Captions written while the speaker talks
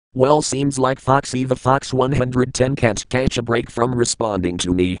Well, seems like Foxy the Fox 110 can't catch a break from responding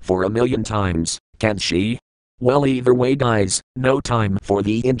to me for a million times, can she? Well, either way guys, no time for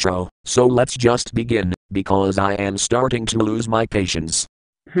the intro, so let's just begin, because I am starting to lose my patience.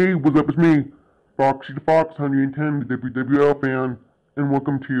 Hey, what's up? It's me, Foxy the Fox 110, the WWL fan, and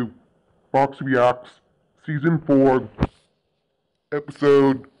welcome to Fox Reacts, Season 4,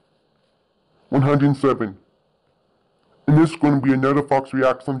 Episode 107. And this is going to be another Fox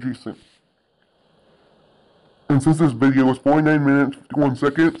Reacts on Jason. And since this video is 49 minutes, 51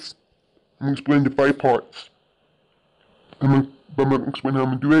 seconds, I'm going to explain the 5 parts. But I'm not going to explain how I'm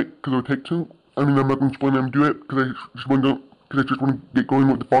going to do it, because it'll take too. I'm not going to explain how I'm going to do it, because I just want to get going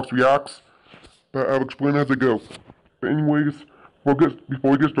with the Fox Reacts. But I'll explain as I go. But anyways,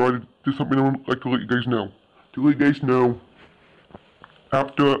 before we get started, there's something I would like to let you guys know. To let you guys know,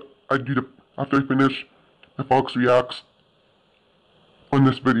 after I finish my Fox Reacts on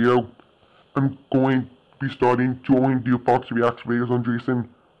this video, I'm going to be starting to only do Fox Reacts videos on Jason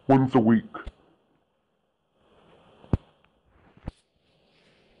once a week.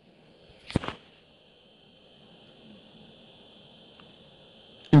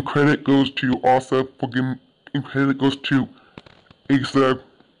 And credit goes to Asa for giving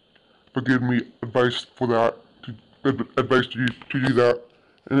me advice for that, advice to do that,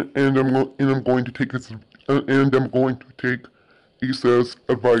 and I'm going to take Asa's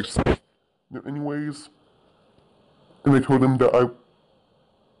advice. Now, anyways, and I told him that I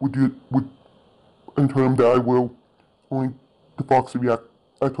told him that I will only the Foxy React.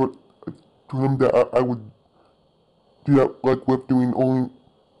 I told him that I would do that, like with doing only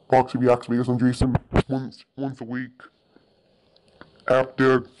Foxy Reacts videos on Jason once a week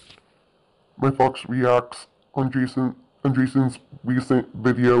after my Fox Reacts on Jason's recent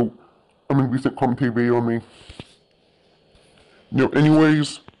commentary video on me. Now,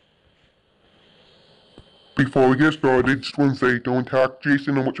 anyways, before we get started, I just want to say don't attack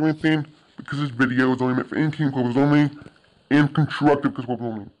Jason on what you're anything, because this video is only meant for 18 purposes only, and constructive purposes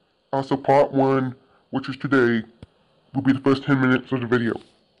only. Also, part 1, which is today, will be the first 10 minutes of the video.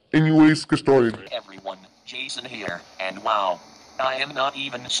 Anyways, get started. Hey everyone, Jason here, and wow, I am not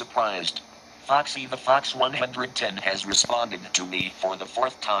even surprised. Foxy the Fox 110 has responded to me for the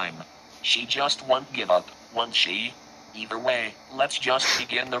 4th time. She just won't give up, won't she? Either way, let's just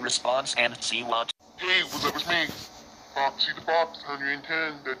begin the response and see what. Hey, what's up? It's me, Foxy the Fox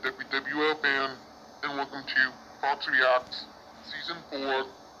 110, the WWL fan, and welcome to Fox Reacts, Season 4,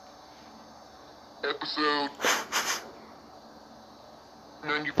 Episode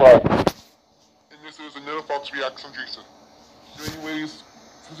 95. And this is another Fox Reacts on Jason. So anyways,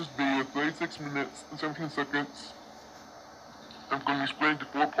 since this video is 36 minutes and 17 seconds, I'm going to explain the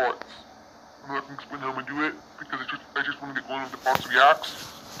 4 parts. I'm not going to explain how I'm going to do it, because I just want to get going with the Fox Reacts,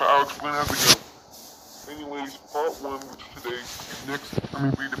 but I'll explain as I go. Anyways, part 1, which is today, next, I'm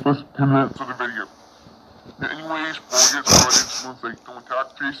going to read the first 10 minutes of the video. Now, anyways, before we get started, I just want to say, don't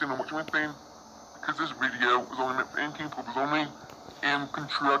attack Jason on what you're saying, because this video is only meant for 18 purposes only, and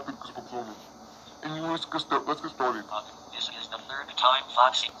contracted purposes only. Anyways, let's get started. This is the 3rd time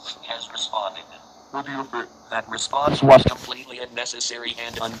Foxy has responded. What do you think? That response was completely unnecessary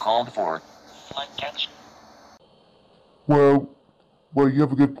and uncalled for. Well, you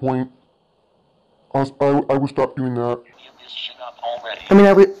have a good point. I would stop doing that. Give this shit up already.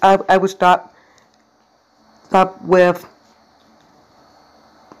 I would stop with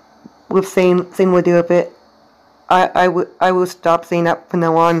saying we'll do with it. I will stop saying that from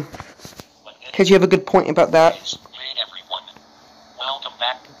now on, because you have a good point about that. Hey everyone, welcome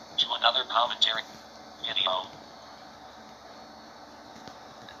back to another commentary video.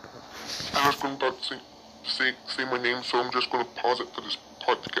 I'm just going to say my name, so I'm just going to pause it for this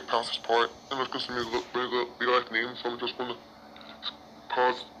part to get past this part. I'm just going to say my real life name, so I'm just going to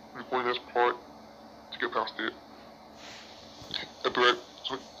pause recording this part to get past it. I'll be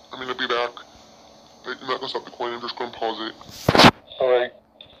back. I'm not going to stop recording, I'm just going to pause it. Alright,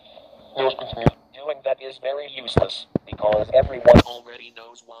 now let's continue. Doing that is very useless, because everyone already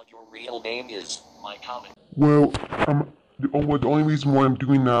knows what your real name is. My comment. Well, the only reason why I'm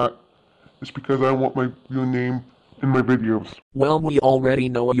doing that is because I want my real name in my videos. Well, we already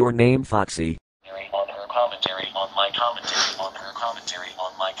know your name, Foxy. On her commentary, on my commentary, on her commentary,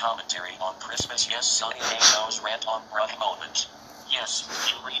 on my commentary, on Christmas, yes, Sunny Nose rant on bruh moment. Yes,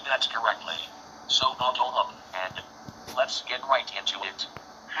 you read that correctly. So buckle up, and let's get right into it.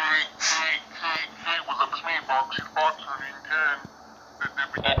 Hey, what's up? It's me, Foxy Fox 110, the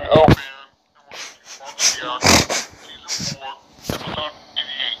WWL fan, and welcome to Fox Reacts, Season 4, Episode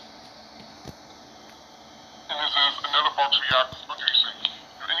 88. And this is another Fox Reacts on Jason.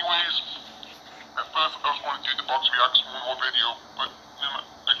 react to one more video, but then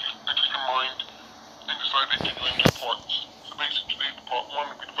I changed my mind and decided to do it in 2 parts. So basically, part 1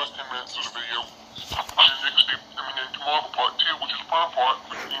 would be the first 10 minutes of the video, and then next day, then tomorrow part 2, which is the final part,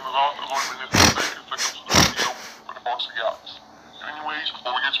 would be the last 11 minutes and 30 seconds of the video for the Foxy Yaps. So anyways,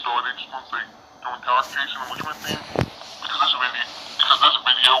 before we get started, I just want to say, during characterization and enrichment theme, because this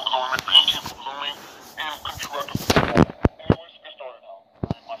video is only meant for 18 people only, and constructive. Anyways, get started now.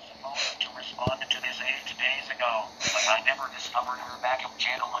 I was supposed to respond to this 8 days ago, but I never discovered her backup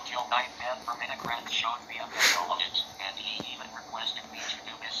channel until night. Then for Minecraft showed me a video of it, and he even requested me to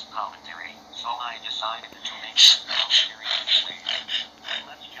do this commentary, so I decided to make this commentary anyway.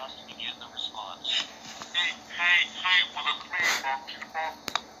 Let's just begin the response. Hey, for the play, Foxy the Fox,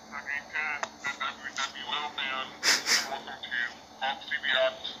 WWL man, and welcome to Foxy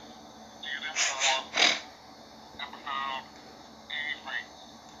Reacts, Season 4, Episode 83.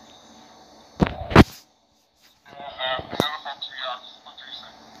 And we'll have another Foxy Reacts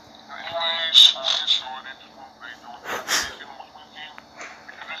adjacent. Anyways, I'll get started once they do it.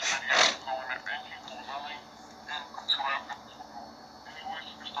 Because this video is only meant for 18 people only, and constructive. Anyways,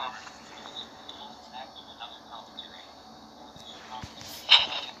 get started.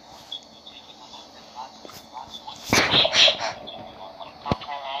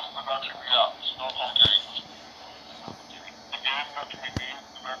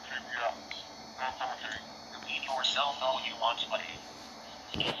 Repeat yourself all you want, buddy.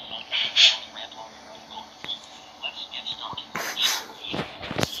 Let's get started.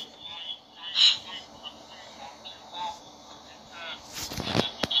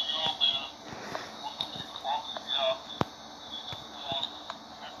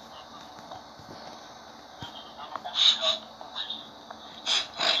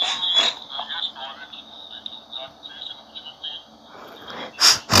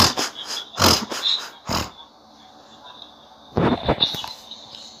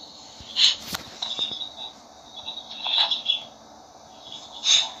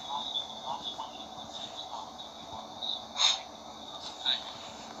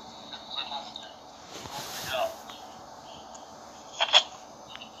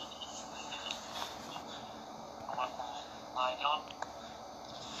 I don't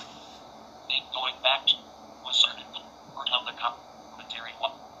think going back to a certain part of the commentary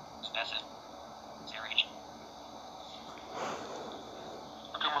was necessary.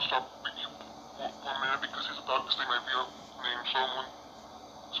 Okay, I'm gonna stop for a minute because he's about to say my video name,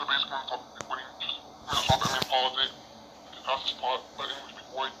 so basically I'm talking recording, just gonna stop and pause it to pass this part, but anyways,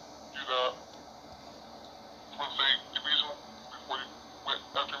 before I do that, I want to say the reason before you went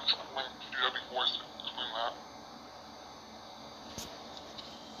after me explain to do that before I explain that.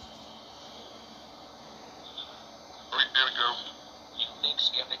 Alright, there we go. You think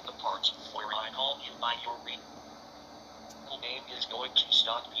skipping the parts where I called you by your real name is going to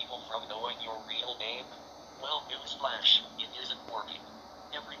stop people from knowing your real name? Well, newsflash, it isn't working.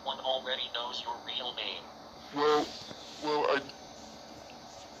 Everyone already knows your real name. Well,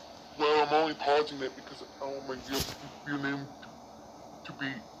 I'm only pausing it because I want my real name to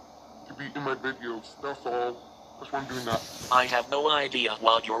be in my videos. That's all. That's why I'm doing that. I have no idea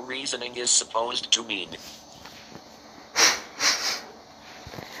what your reasoning is supposed to mean.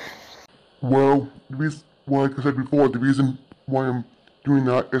 Well, like I said before, the reason why I'm doing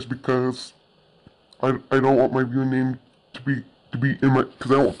that is because I don't want my real name to be in my,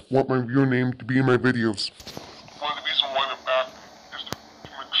 because I don't want my real name to be in my videos. Well, the reason why I'm back is to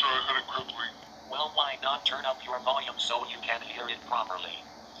make sure I heard it correctly. Well, why not turn up your volume so you can hear it properly?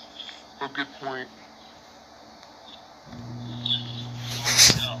 A good point.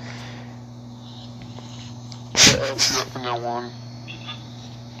 I'll do that from now on.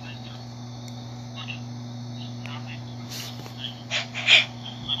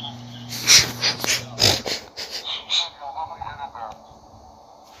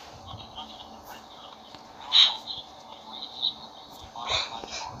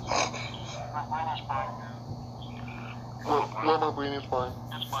 Well, my brain is fine.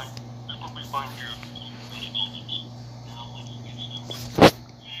 It's fine. It's totally fine, dude.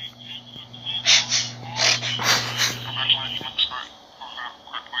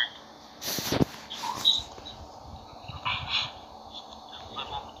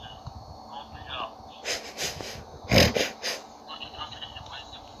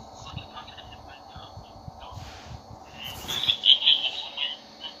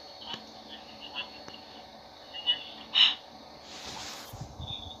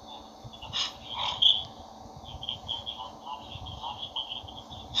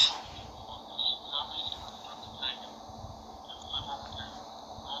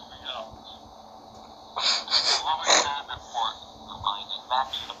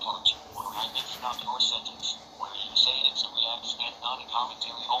 to the part where I mixed up your sentence, where you say it's a react and not a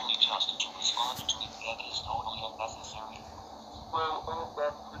commentary only just to respond to it. That is totally unnecessary. Well, I went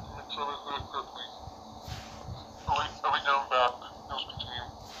back to make sure I heard it correctly. Alright, every now and back, let's continue.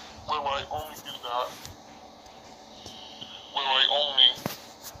 Where I only do that. Where I only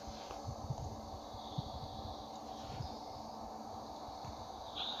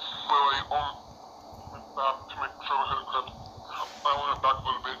went back to make sure I heard it correctly. I went back a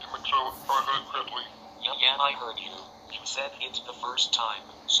little bit to make sure I heard it correctly. Yeah, I heard you. You said it the first time,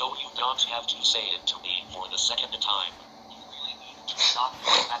 so you don't have to say it to me for the second time. You really need to stop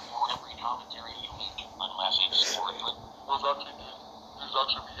doing that for every commentary you make, unless it's for good. Well, it's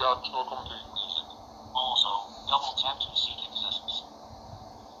actually the actual commentary. Reason. Also, double tap to seek exists.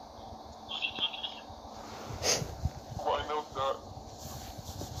 Well, I know that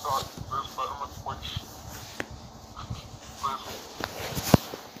there's better much which there's,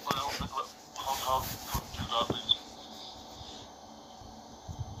 but I don't think that how to do that is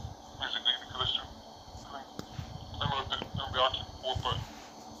basically because I know that they'll be asking for, but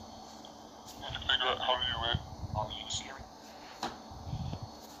you need to figure out how to do it. Are you serious?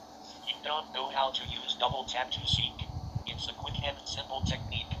 You don't know how to use double tap to seek. It's a quick and simple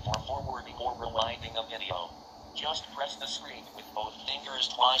technique for forwarding or rewinding a video. Just press the screen with both fingers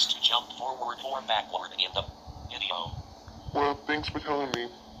twice to jump forward or backward in the video. Well, thanks for telling me.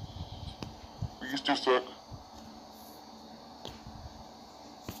 We used to suck.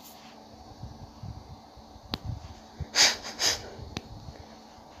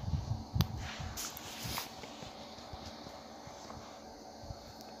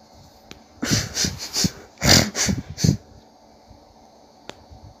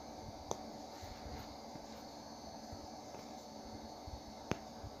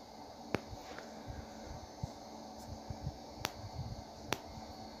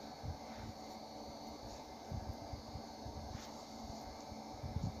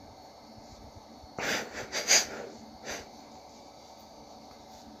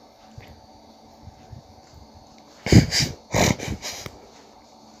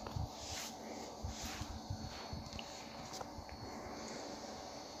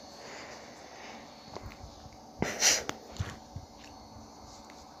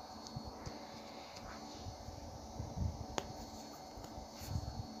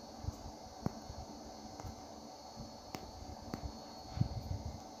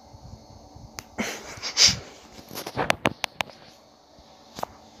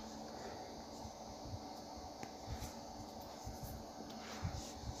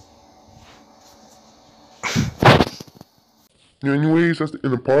 Anyways, that's the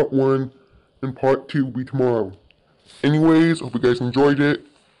end of part 1, and part 2 will be tomorrow. Anyways, hope you guys enjoyed it,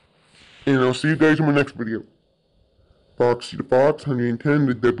 and I'll see you guys in my next video. Foxy the Fox, 110,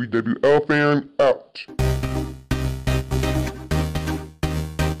 the WWL fan, out.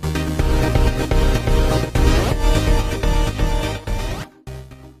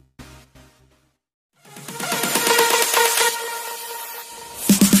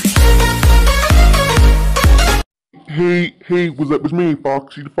 Hey, what's up? It's me,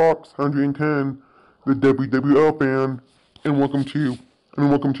 Foxy the Fox, 110, the WWL fan, and welcome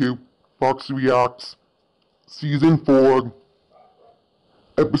to Foxy Reacts, Season 4,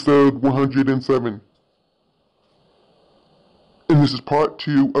 Episode 107. And this is part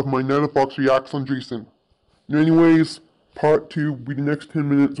 2 of my Nana Fox Reacts on Jason. Now anyways, part 2 will be the next 10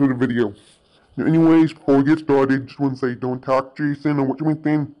 minutes of the video. Now anyways, before we get started, just want to say don't attack Jason or what you're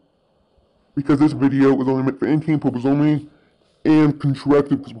thinking, because this video is only meant for entertainment purposes only, and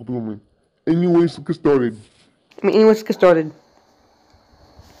constructive purposes only. Anyways, let's get started.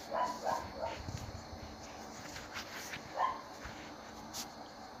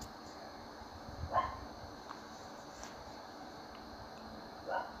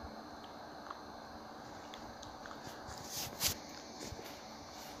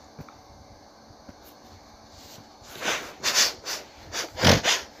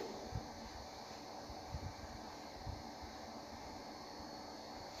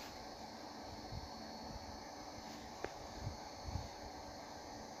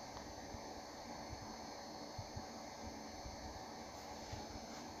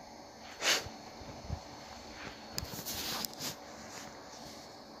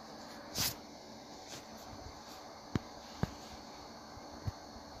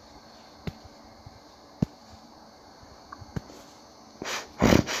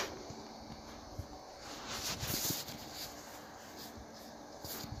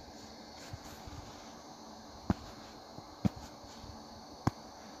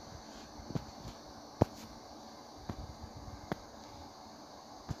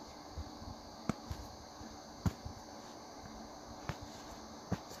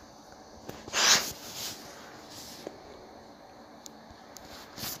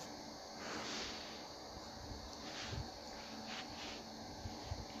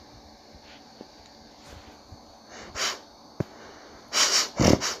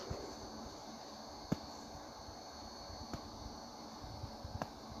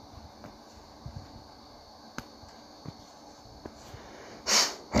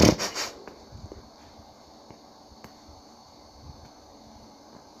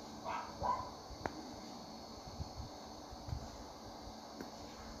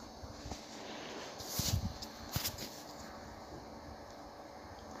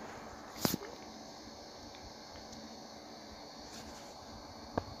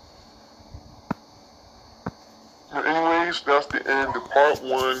 anyways, that's the end of part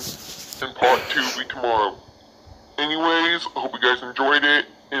 1, and part 2 will be tomorrow. Anyways, I hope you guys enjoyed it,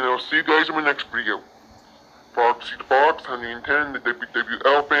 and I'll see you guys in my next video. Foxy the Fox, 110, the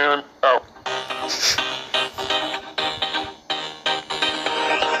WWL fan, out.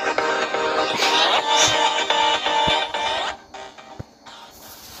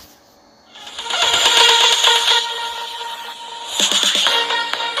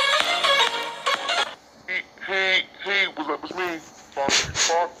 Hey, what's up, it's me, Foxy the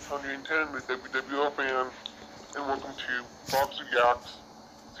Fox, 110, the WWL fan, and welcome to Foxy Yaks,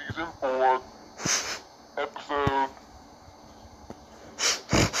 Season 4, Episode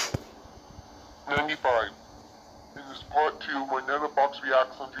 95. And this is part 2 of my another Foxy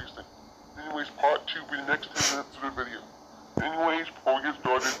Yaks on Jason. Anyways, part 2 will be the next 10 minutes of the video. Anyways, before we get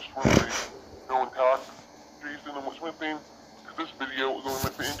started, just want to say, no attack, Jason, and what's one thing, because this video is only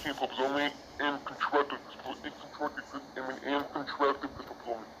meant for in-game purposes only, and constructive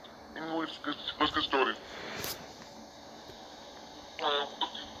performance. Anyways, let's get started. What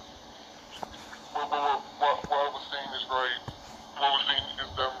I was saying is right. What I was saying is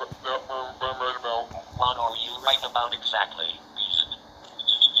that I'm right about. What are you right about exactly? Reason.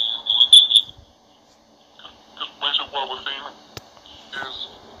 Because basically what I was saying is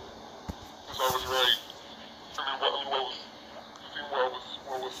I was right. What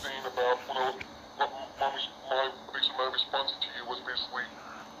I was saying about my response to you was basically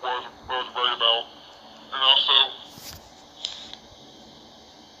what I was right about. And also,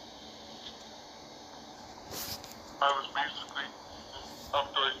 I was basically,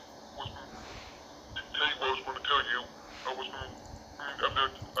 after I was going to tell you what I was going to tell you, I was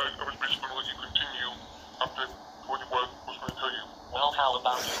basically going to let you continue after I told you what I was going to tell you. Well, how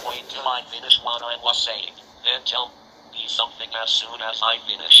about you wait till I finish what I was saying, then tell me something as soon as I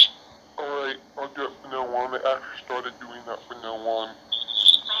finish. Alright, I'll do it from now on. I actually started doing that from now on.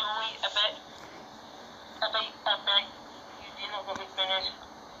 Wait a bit. I bet you didn't let me finish,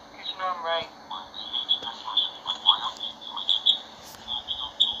 because you know I'm right.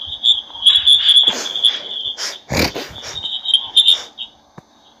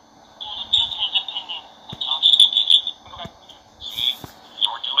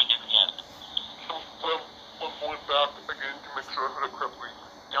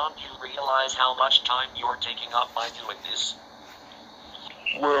 Don't you realize how much time you're taking up by doing this?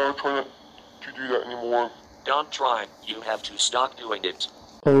 Well, I'll try not to do that anymore. Don't try, you have to stop doing it.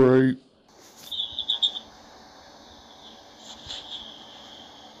 Alright.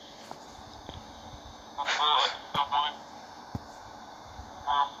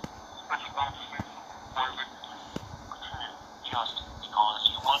 Just because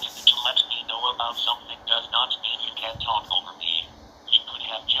you wanted to let me know about something does not mean you can talk over me. You could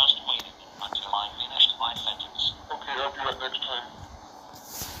have just waited until I finished my sentence. Okay, I'll do that next time.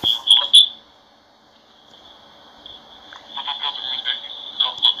 But that doesn't mean that you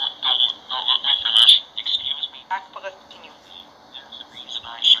don't let me finish. Excuse me? Ask for us to continue. There's a reason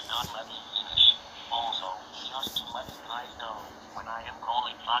I should not let you finish. Also, just to let you guys know, when I am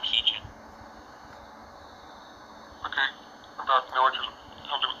calling Foxy, Okay, I'm back. Now I just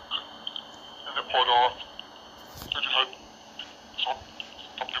have to end that part off. I just had stop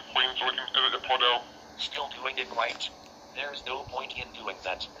the plane so I can edit that part out. still doing it right. There's no point in doing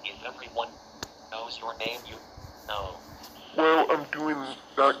that if everyone knows your name, you know. Well, I'm doing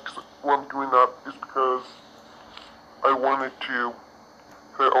that is because I wanted to.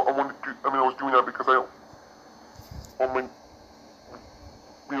 I was doing that because I want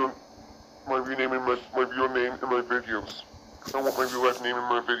my real name in my real name in my videos. I want my real life name in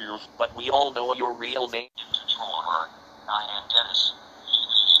my videos. But we all know your real name. I am Dennis.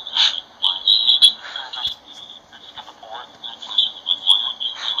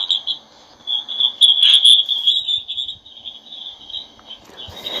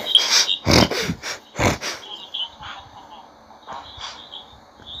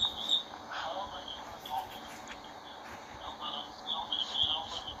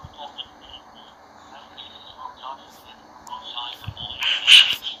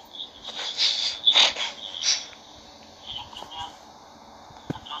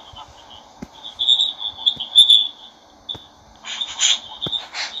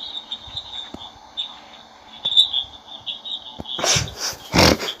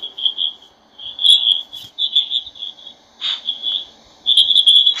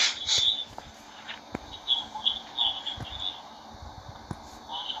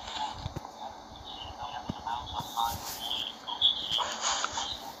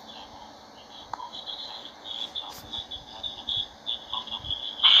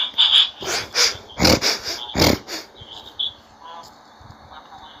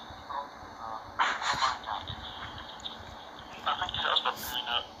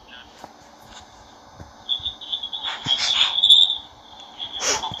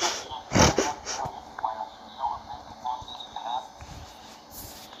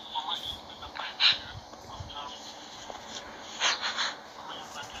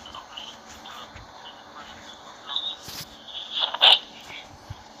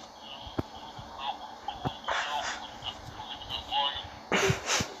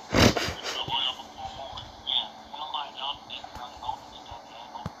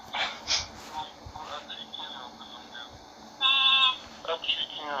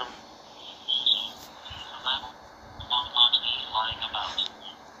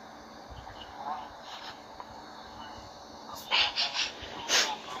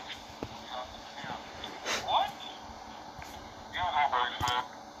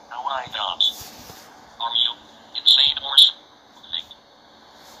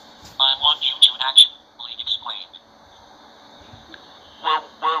 I want you to actually explain. Well,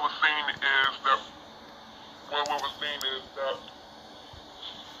 what I was saying is that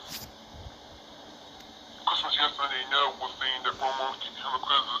Christmas yesterday note was saying that Bro Mama can't handle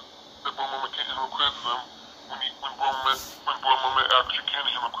criticism. That Bro Mama can't handle criticism when Bro Mama actually can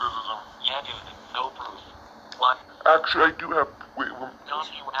handle criticism. Yeah, dude, no proof. What? Actually, I do have.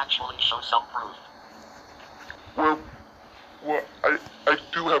 Don't you actually show some proof? Well, I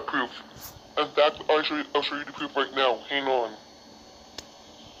do have proof. In fact, I'll show you the proof right now. Hang on.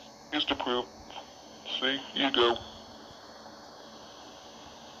 Here's the proof. See, here you go.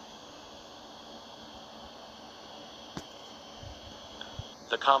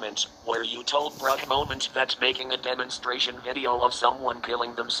 The comment, where you told Brooke Moment that making a demonstration video of someone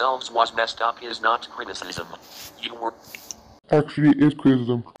killing themselves was messed up is not criticism. You were... Actually, it is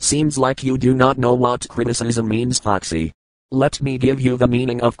criticism. Seems like you do not know what criticism means, Foxy. Let me give you the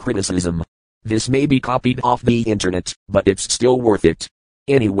meaning of criticism. This may be copied off the internet, but it's still worth it.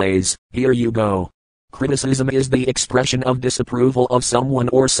 Anyways, here you go. Criticism is the expression of disapproval of someone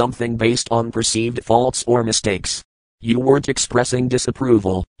or something based on perceived faults or mistakes. You weren't expressing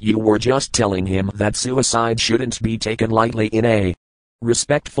disapproval, you were just telling him that suicide shouldn't be taken lightly in a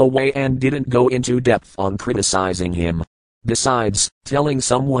respectful way and didn't go into depth on criticizing him. Besides, telling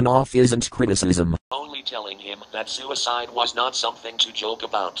someone off isn't criticism. Only telling him that suicide was not something to joke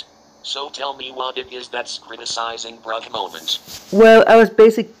about. So tell me what it is that's criticizing Brooke Moment. Well, I was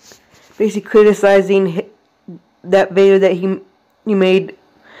basically criticizing that video that he made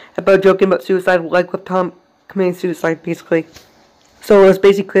about joking about suicide, like with Tom committing suicide, basically. So I was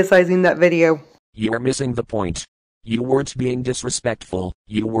basically criticizing that video. You're missing the point. You weren't being disrespectful,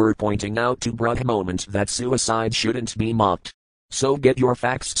 you were pointing out to Brooke Moment that suicide shouldn't be mocked. So get your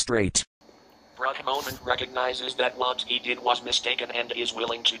facts straight. Brooke Moment recognizes that what he did was mistaken and is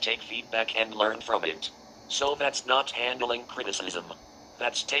willing to take feedback and learn from it. So that's not handling criticism.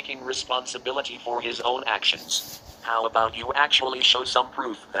 That's taking responsibility for his own actions. How about you actually show some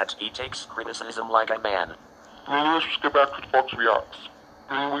proof that he takes criticism like a man? Anyways, let's get back to the Fox Reacts.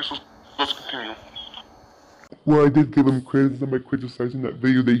 Anyways, let's continue. Well, I did give him criticism by criticizing that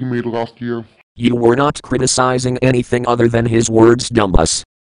video that he made last year. You were not criticizing anything other than his words, dumbass.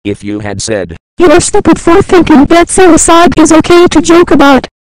 If you had said, "You are stupid for thinking that suicide is okay to joke about,"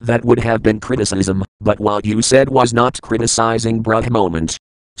 that would have been criticism, but what you said was not criticizing Brooke Moment.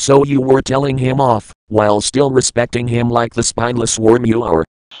 So you were telling him off, while still respecting him like the spineless worm you are.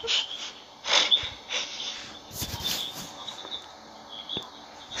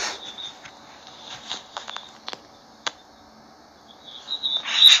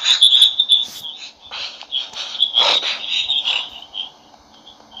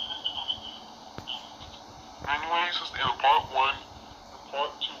 Anyways, this is in part 1, and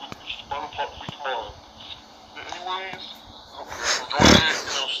part 2, which is final part 3 tomorrow. Anyways, hope you enjoyed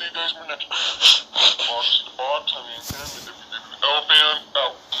it, and I'll see you guys in the next one. Foxy the Fox, I mean, the elephant,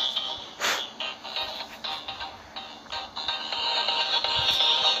 out.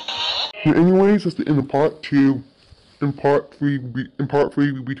 Anyways, that's the end of part 2, and part 3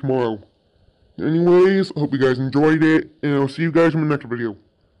 will be tomorrow. Anyways, I hope you guys enjoyed it, and I'll see you guys in the next video.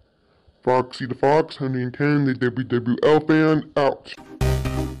 Foxy the Fox, 110, the WWL fan, out.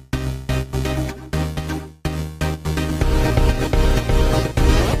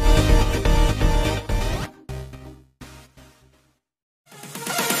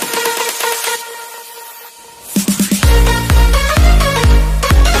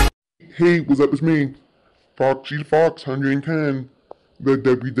 Hey, what's up, it's me, Foxy the Fox, 110, the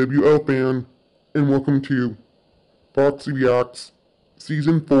WWL fan, and welcome to Foxy Reacts,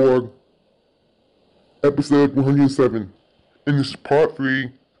 Season 4, Episode 107, and this is part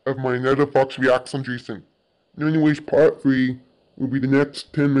 3 of my another Fox Reacts on Jason. Anyways, part 3 will be the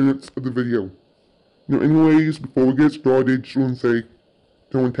next 10 minutes of the video. Anyways, before we get started, just want to say,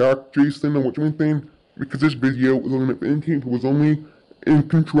 don't attack Jason or watch anything, because this video is only meant for entertainment purposes only, and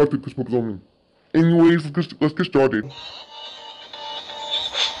constructive purposes only. Anyways, let's get started.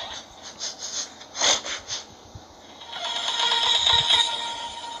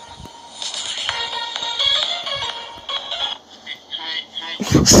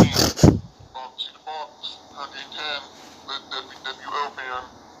 Foxy the Fox, 110, the WWL fan,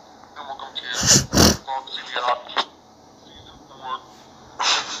 and welcome to Foxy Reacts, Season 4,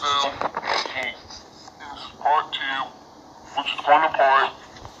 Episode 8. And this is part 2, which is the final part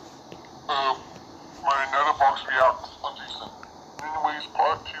of my another Fox Reacts on Jason. Anyways,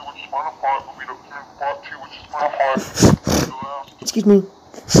 part 2, which is the final part, will be the part 2, which is the final part, the last Excuse me. 11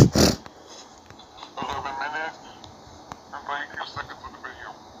 minutes and 32 seconds of the video.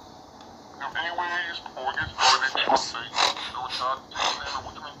 anyways, before we get started, I want to say, no, it's not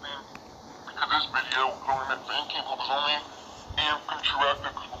which one thing, because this video is only meant for in-game purposes only, and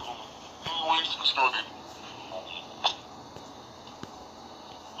interactive purposes only. Anyways, let's get started.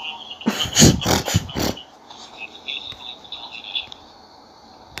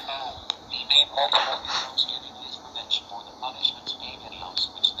 He made multiple videos giving his revenge for the punishment pay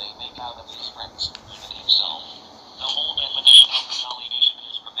videos which they make out of his friends, even himself. The whole definition of retaliation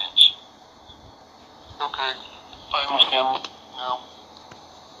is revenge. Okay, I understand now.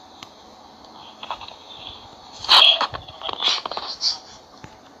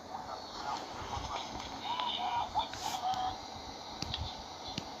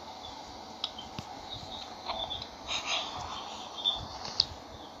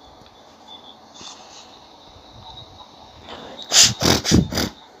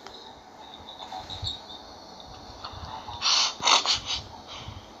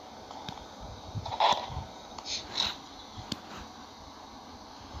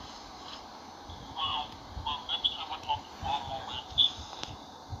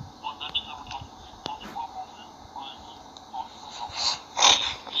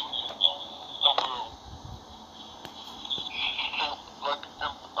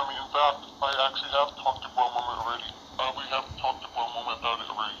 I actually have talked to for a moment already. We have talked for a moment about it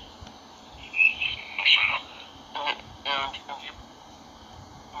already. And he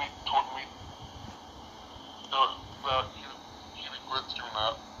told me that he regrets doing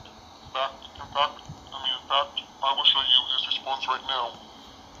that. In fact, I will show you his response right now.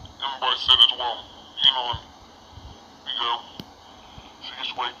 And what I said as well. You know, see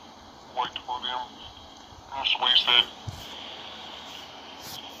his way, what I told him. And that's what he said.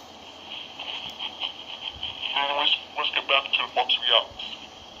 Anyways, let's get back to the Foxy reacts.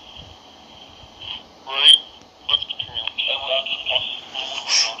 Right? Let's continue.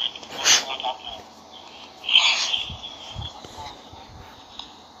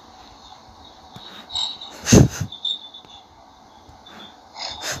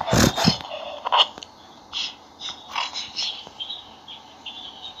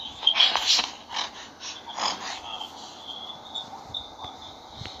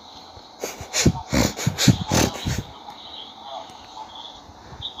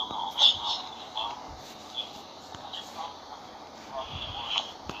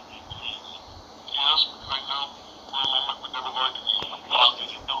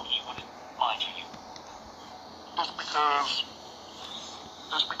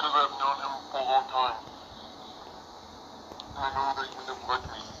 Just because I've known him for a long time. And I know that he would never like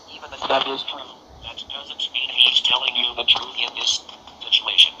me. Even if that is true, that doesn't mean he's telling you the truth in this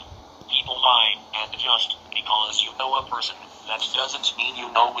situation. People lie, and just because you know a person, that doesn't mean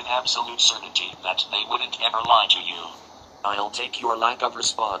you know with absolute certainty that they wouldn't ever lie to you. I'll take your lack of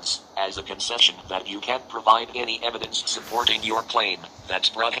response as a concession that you can't provide any evidence supporting your claim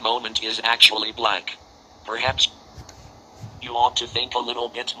that Brugh Moment is actually black. Perhaps you ought to think a little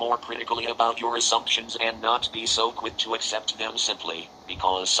bit more critically about your assumptions and not be so quick to accept them simply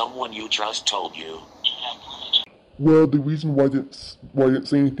because someone you trust told you. Well, the reason why I didn't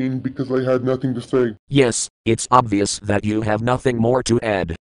say anything because I had nothing to say. Yes, it's obvious that you have nothing more to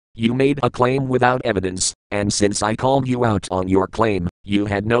add. You made a claim without evidence, and since I called you out on your claim, you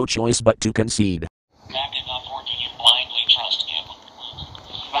had no choice but to concede. Back enough, or do you blindly trust him?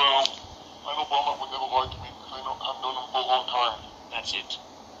 Well, I know Obama would never lie to me because I've known him for a long time. That's it.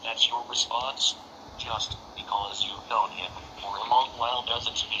 That's your response? Just because you've known him for a long while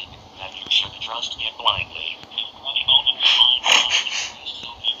doesn't mean that you should trust him blindly.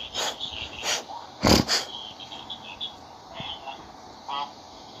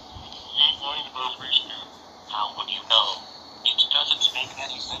 How would you know? It doesn't make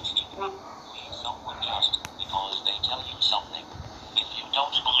any sense to believe someone just because they tell you something. If you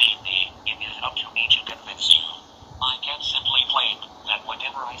don't believe me, it is up to me to convince you. I can't simply claim that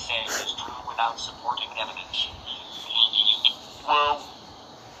whatever I say is true without supporting evidence. Well,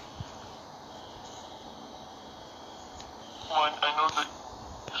 I know that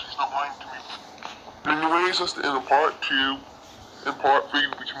she's not lying to me. Anyways, that's the end of part 2, and part 3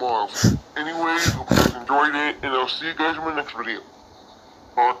 will be tomorrow. Anyways, hope you guys enjoyed it, and I'll see you guys in my next video.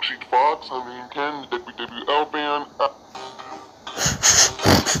 Foxy the Fox, 110, the WWL band.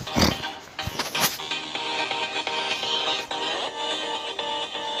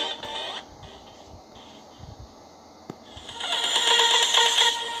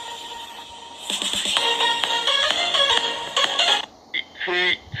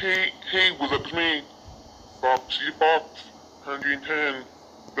 Hey, what's up, it's me, Foxy the Fox, 110,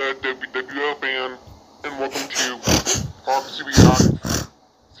 the WWL band, and welcome to Foxy Reacts,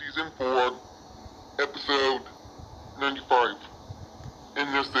 Season 4,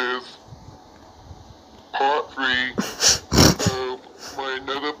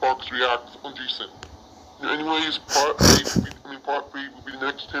 the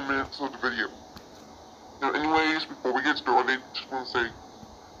next 10 minutes of the video. Now anyways, before we get started, just want to say,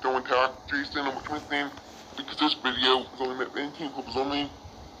 don't attack Jason or which one thing, because this video is only meant for 18 purposes only,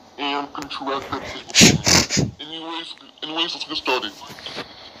 and contract that is recording. Anyways, let's get started.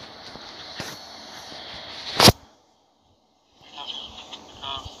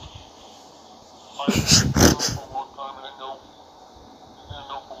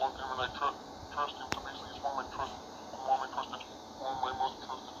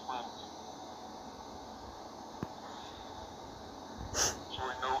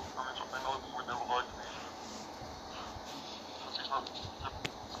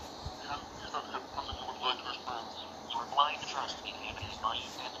 Your blind trust in him is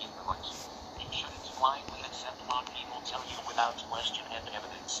naive and ignorant. You shouldn't blindly accept what people tell you without question and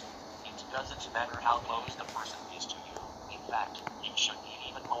evidence. It doesn't matter how close the person is to you. In fact, you should be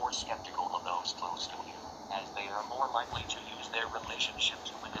even more skeptical of those close to you, as they are more likely to use their relationship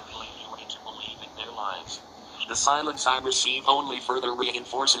to manipulate you into believing their lies. The silence I receive only further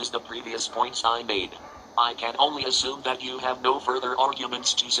reinforces the previous points I made. I can only assume that you have no further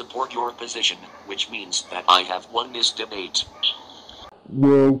arguments to support your position, which means that I have won this debate.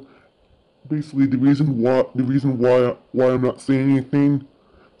 Well, basically the reason why I'm not saying anything,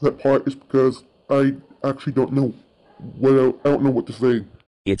 that part is because I actually don't know I don't know what to say.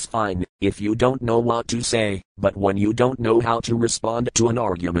 It's fine if you don't know what to say, but when you don't know how to respond to an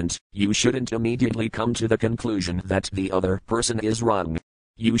argument, you shouldn't immediately come to the conclusion that the other person is wrong.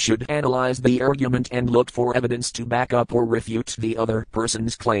 You should analyze the argument and look for evidence to back up or refute the other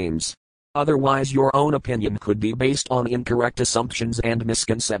person's claims. Otherwise, your own opinion could be based on incorrect assumptions and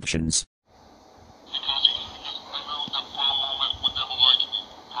misconceptions. Because I know that for a moment would never lie to me.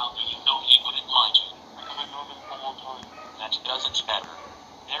 How do you know he wouldn't lie to you? Because I know them for a long time. That doesn't matter.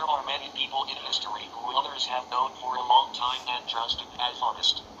 There are many people in history who others have known for a long time and trusted as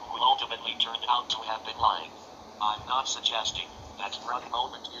honest, who ultimately turned out to have been lying. I'm not suggesting that Brooke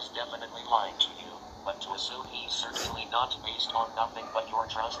Moment is definitely lying to you, but to assume he's certainly not based on nothing but your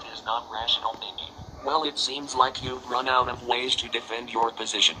trust is not rational thinking. Well, it seems like you've run out of ways to defend your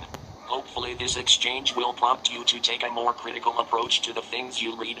position. Hopefully this exchange will prompt you to take a more critical approach to the things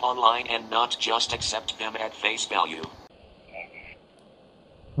you read online and not just accept them at face value.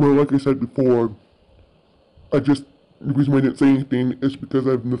 Well, like I said before, the reason why I didn't say anything is because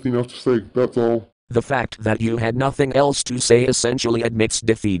I have nothing else to say, that's all. The fact that you had nothing else to say essentially admits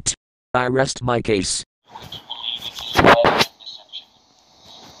defeat. I rest my case. Because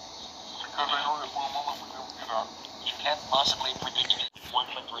I know that for a moment would never do that. You can't possibly predict it with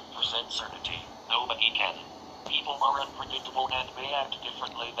 100% certainty. Nobody can. People are unpredictable and may act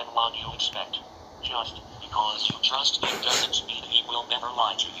differently than what you expect. Just because you trust him doesn't mean he will never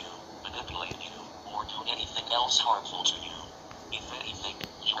lie to you, manipulate you, or do anything else harmful to you. If anything,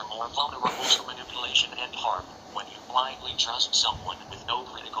 you're more vulnerable to manipulation and harm when you blindly trust someone with no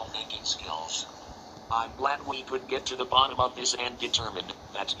critical thinking skills. I'm glad we could get to the bottom of this and determine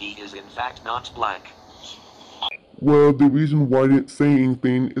that he is in fact not black. Well, the reason why I didn't say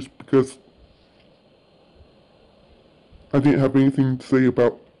anything is because I didn't have anything to say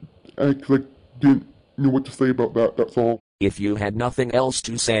about, because I didn't know what to say about that, that's all. If you had nothing else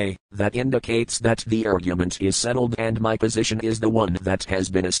to say, that indicates that the argument is settled and my position is the one that has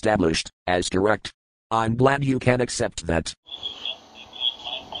been established as correct. I'm glad you can accept that.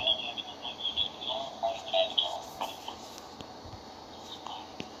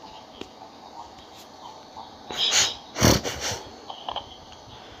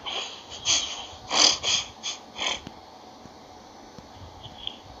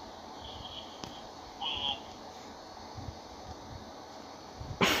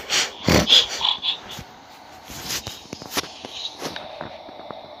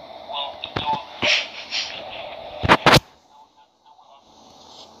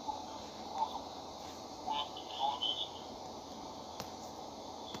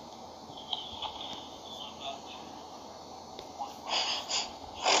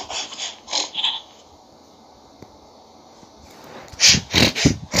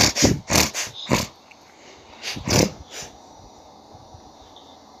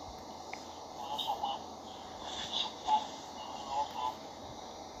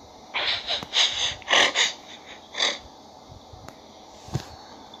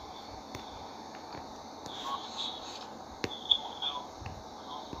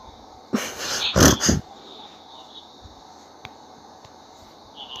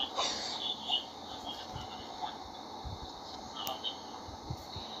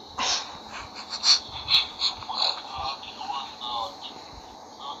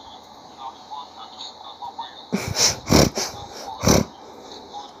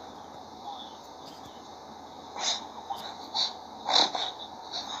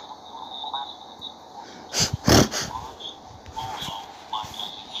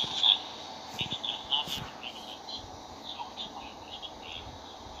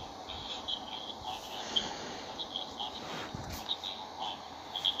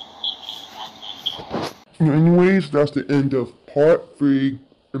 Anyways, that's the end of part 3,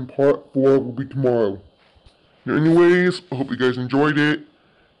 and part 4 will be tomorrow. Anyways, I hope you guys enjoyed it,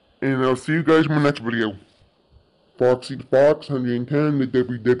 and I'll see you guys in my next video. Foxy the Fox 110, the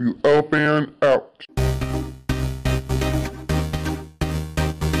WWL fan, out.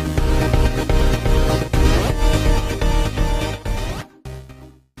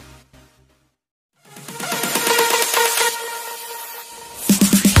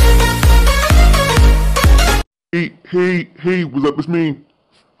 Hey, what's up, it's me,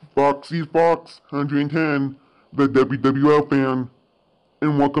 Foxy Fox 110, the WWL fan,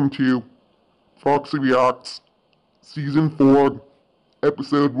 and welcome to Foxy Reacts, Season 4,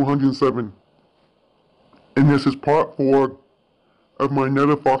 Episode 107. And this is part 4 of my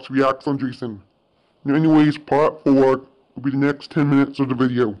another Fox Reacts on Jason. Now anyways, part 4 will be the next 10 minutes of the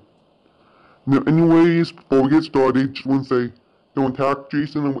video. Now anyways, before we get started, just want to say, don't attack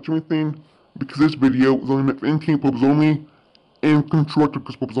Jason or anything, because this video is only meant for entertainment purposes only, and constructive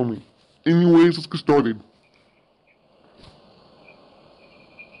purposes only. Anyways, let's get started.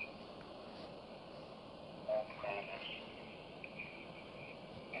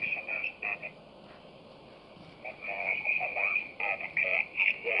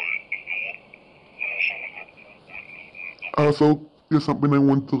 Also, there's something I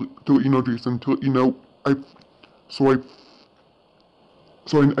want to let you know, Jason, to let you know, I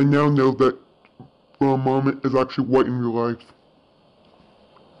now know that for a moment is actually white in real life.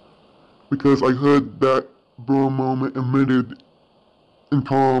 Because I heard that for a moment admitted in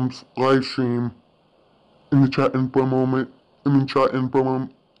Tom's live stream, in the chat and for a moment, and heard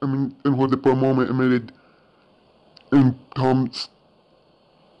it for a moment admitted in Tom's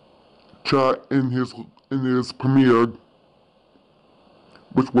chat in his premiere,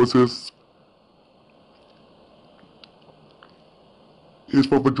 which was his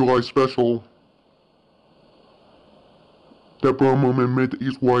 4th of July special, that for a moment admitted that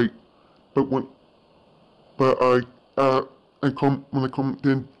he's white, when I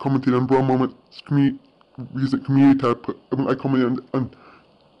commented on Bro Moment's recent community tab, when I commented on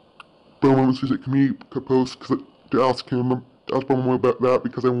Bro Moment's recent community post to ask Bro Moment about that,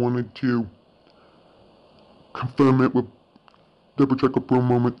 because I wanted to confirm it with double check with Bro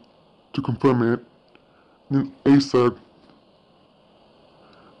Moment to confirm it. And then Asa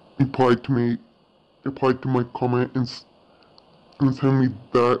replied to my comment and telling me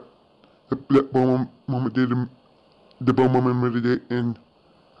that Bro Moment the Bro Moment admitted it and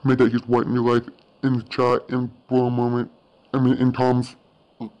made that he's white in real life in the chat, and in Tom's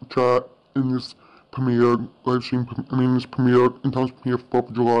chat in this premiere live stream, in Tom's premiere for 4th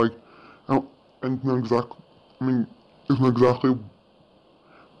of July. It's not exactly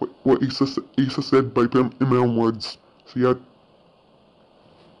what Issa said, by them in my own words.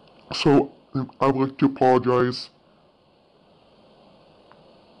 So I would like to apologize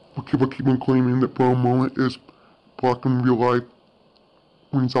for keeping claiming that Bro Moment is black in real life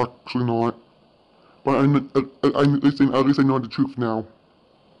when he's actually not. But at least I know the truth now.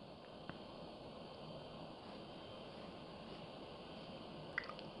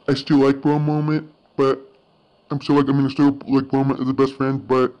 I still like Bro Moment, but I still like Bro Moment as a best friend,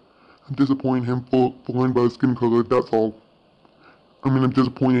 but I'm disappointed in him for lying about his skin color, that's all. I'm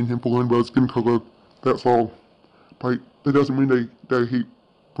disappointed in him for lying about his skin color, that's all. But that doesn't mean that I hate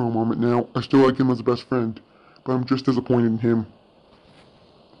Bro Moment now. I still like him as a best friend, but I'm just disappointed in him.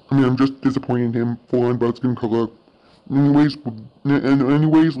 I'm just disappointed in him for lying about his skin color. Anyways,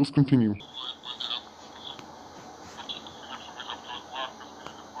 let's continue.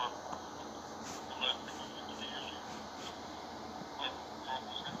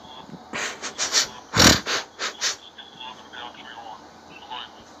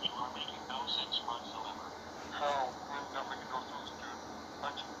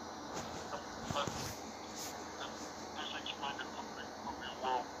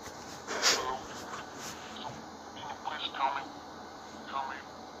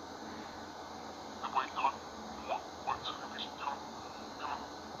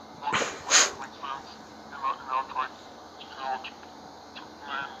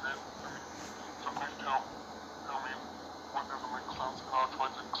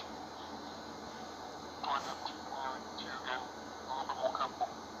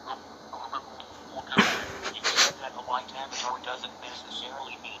 Doesn't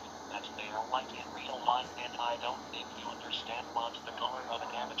necessarily mean that they are white in real life, and I don't think you understand what the color of an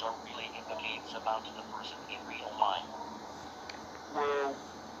avatar really indicates about the person in real life. Well,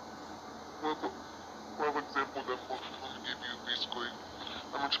 example that I'm going to give you basically,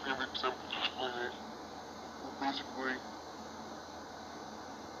 I'm just going to give you an example to explain it. Well, basically,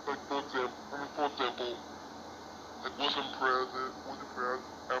 Like for example, like wasn't Perez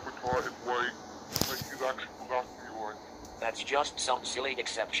avatar is white, like he's actually black in real life. That's just some silly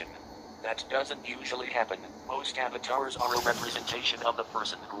exception. That doesn't usually happen. Most avatars are a representation of the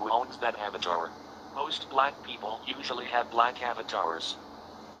person who owns that avatar. Most black people usually have black avatars.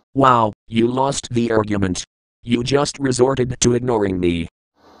 Wow, you lost the argument. You just resorted to ignoring me.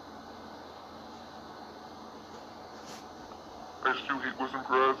 I still hate wasn't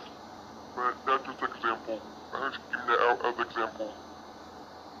Perez, but that's just an example. I'm just giving that out as an example.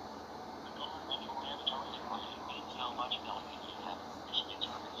 The color of your avatar is white means how much melanin you have, which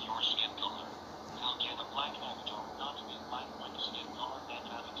determines your skin color. How can a black avatar not be black when skin color and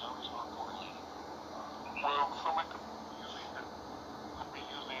avatars are correlated? Well, somebody could be using,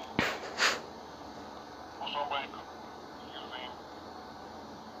 or somebody could be using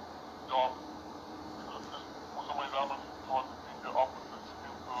dark, or somebody's avatar could be the opposite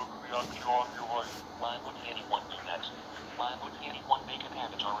skin color than the actual on your life. Why would anyone do that? Why would anyone make an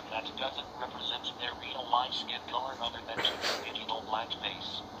avatar that doesn't represent their real life skin color other than just a digital black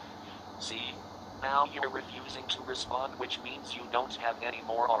face? See? Now you're refusing to respond, which means you don't have any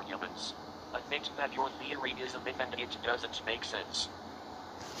more arguments. Admit that your theory is a myth and it doesn't make sense.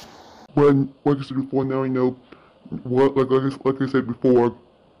 When, like I said before, now I know what, like I said before,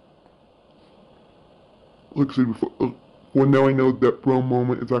 now I know that brown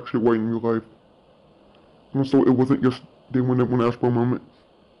moment is actually white in real life. And so it wasn't just when I asked brown moment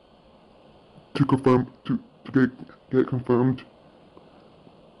to get it confirmed.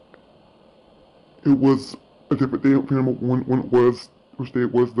 It was a different day. I don't remember when it was, which day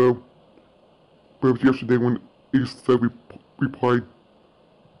it was though. But it was yesterday when it said replied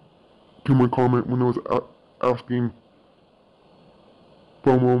to my comment when I was asking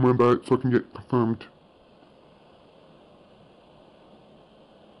for a moment about it so I can get confirmed.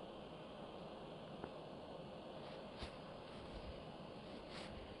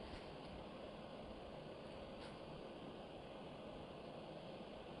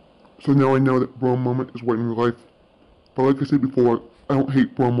 So now I know that Bro Moment is white in real life. But like I said before, I don't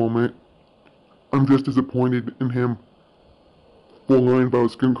hate Bro Moment. I'm just disappointed in him for lying about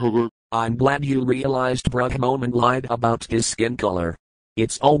his skin color. I'm glad you realized Brugh Moment lied about his skin color.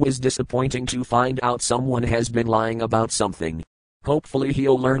 It's always disappointing to find out someone has been lying about something. Hopefully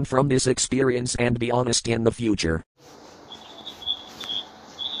he'll learn from this experience and be honest in the future.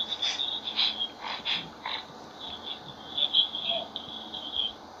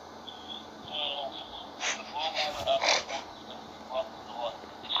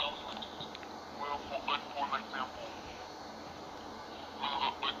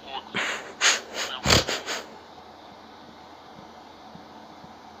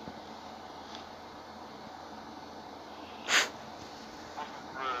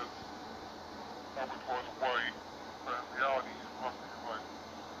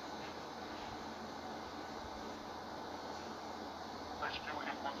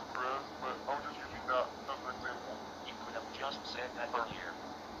 You could have just said that earlier.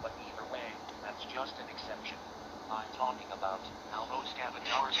 But either way, that's just an exception. I'm talking about how most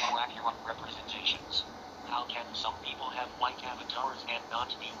avatars are accurate representations. How can some people have white avatars and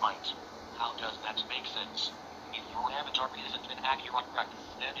not be white? How does that make sense? If your avatar isn't an accurate rec,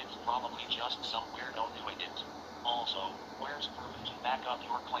 then it's probably just some weirdo doing it. Also, where's proof to back up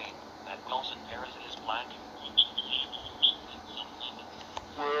your claim that Wilson Perez is black?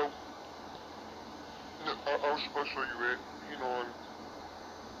 Well, I'll show you it.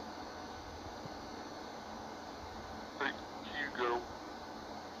 Like, here you go.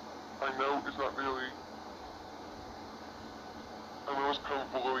 I know it's not really. I know it's kind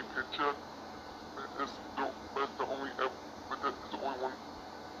of a blurry picture. But that's the only evidence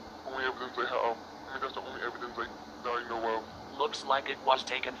I have. I mean, that's the only evidence that I know of. Looks like it was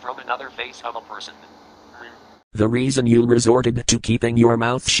taken from another face of a person. I mean, The reason you resorted to keeping your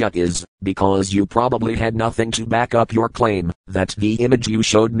mouth shut is because you probably had nothing to back up your claim that the image you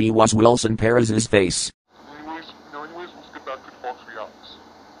showed me was Wilson Perez's face. anyways, let's get back to Fox Reacts.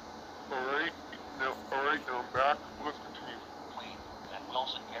 Alright, now I'm back. Let's continue. Claim that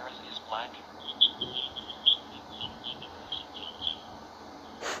Wilson Perez is black?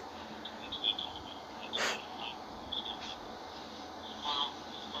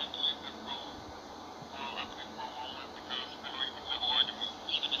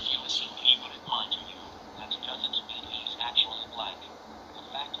 Even if you assume he wouldn't lie to you, that doesn't mean he's actually black. The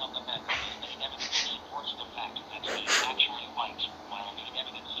fact of the matter is that evidence supports the fact that he's actually white, while the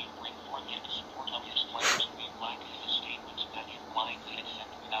evidence you bring forth in support of his claim to be black is a statement that you blindly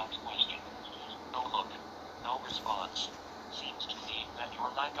accept without question. No look. No response. Seems to me that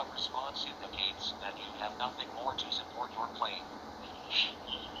your lack of response indicates that you have nothing more to support your claim.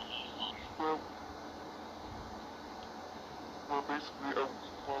 Well, basically,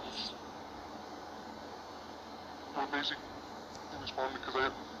 basically, didn't respond because I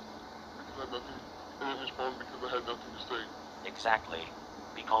had nothing. I didn't respond because I had nothing to say. Exactly.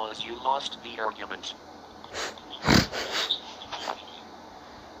 Because you lost the argument.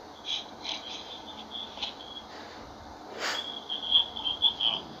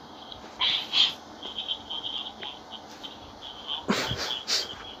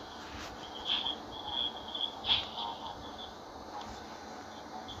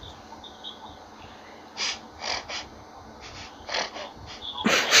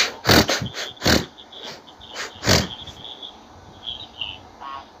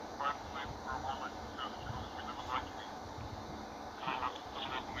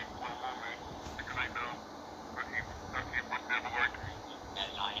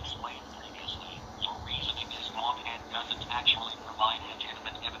 As I explained previously, your reasoning is wrong and doesn't actually provide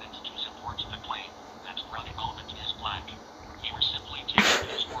legitimate evidence to support the claim that Running Moment is black. You are simply taking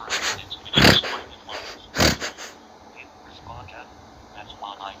his word and it's explained it was. Didn't respond yet? That's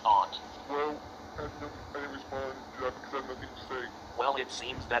what I thought. Well, I didn't respond to that because I had nothing to say. Well, it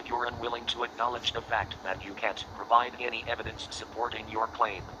seems that you're unwilling to acknowledge the fact that you can't provide any evidence supporting your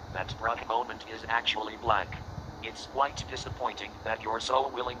claim that Running Moment is actually black. It's quite disappointing that you're so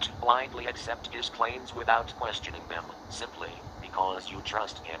willing to blindly accept his claims without questioning them, simply because you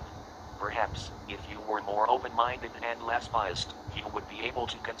trust him. Perhaps, if you were more open-minded and less biased, you would be able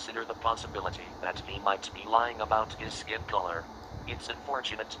to consider the possibility that he might be lying about his skin color. It's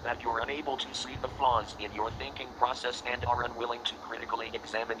unfortunate that you're unable to see the flaws in your thinking process and are unwilling to critically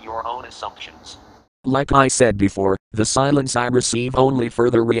examine your own assumptions. Like I said before, the silence I receive only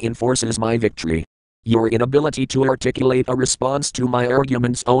further reinforces my victory. Your inability to articulate a response to my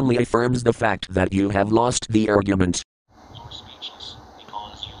arguments only affirms the fact that you have lost the argument. You're speechless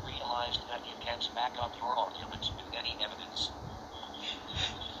because you realized that you can't back up your argument with any evidence.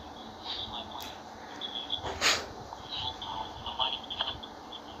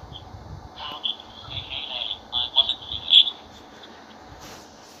 I wasn't finished.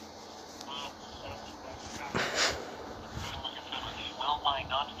 Well, why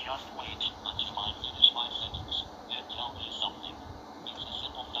not just wait until I finish my sentence and tell me something? It's a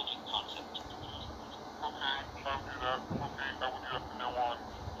simple nudging concept. Okay, I'll do that. Okay, I will do that from now on.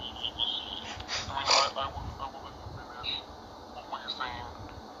 I will let you finish what you're saying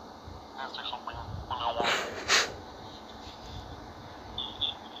and say something from now on.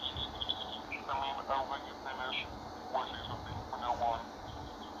 I'll let you finish or say something from now on.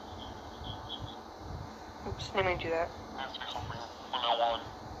 Oops, I didn't do that. And say something from now on.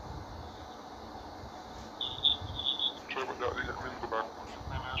 Sorry about that, I didn't go backwards.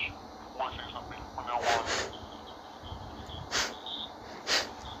 Finish or say something from now on.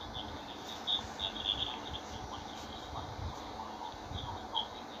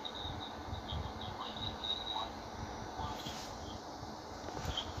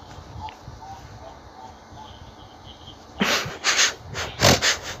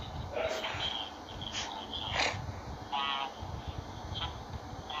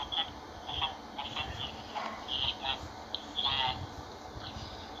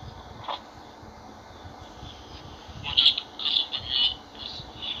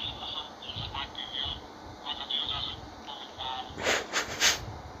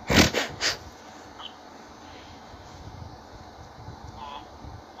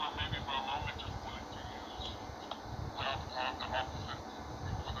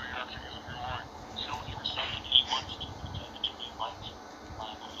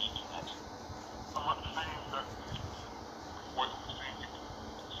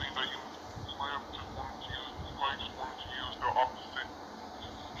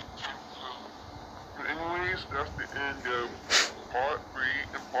 That's the end of part 3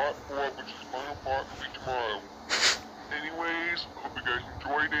 and part 4, which is the final part will be tomorrow. Anyways, I hope you guys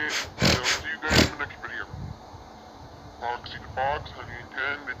enjoyed it, and I'll see you guys in the next video. Foxy the Fox,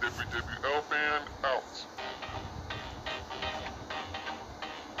 110, the WWL band, out.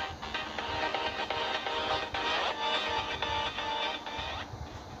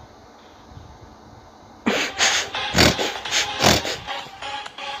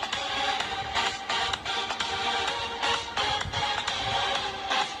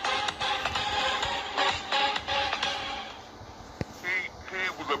 Hey,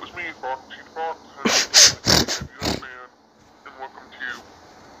 what's up? It's me, Foxy the Fox, 110, the WWL band, and welcome to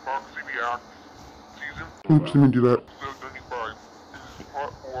Foxy Reacts, season 4, Oops, let me do that. Episode 95. This is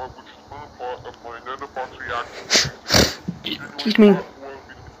part 4, which is the final part of my another Fox Reacts series. Excuse me.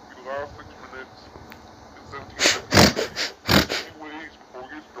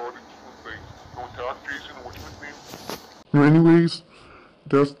 Anyways,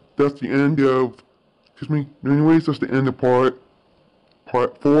 that's the end of, anyways, that's the end of part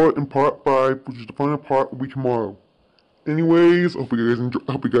 4 and part 5, which is the final part, will be tomorrow. Anyways, hope you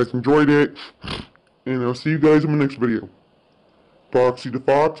guys enjoyed it, and I'll see you guys in the next video. Foxy the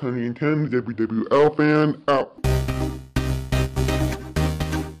Fox, 110, the WWL fan, out.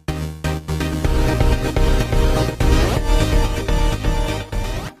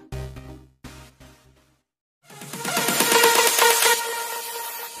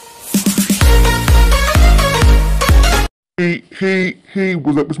 Hey,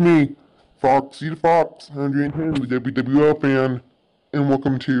 what's up, it's me, Foxy the Fox, 110, the WWL fan, and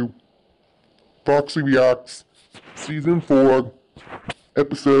welcome to Foxy Reacts, Season 4,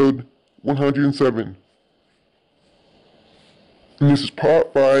 Episode 107. And this is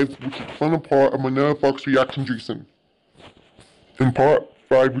Part 5, which is the final part of my another Fox Reaction Jason. And Part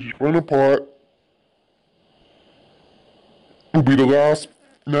 5, which is the final part, will be the last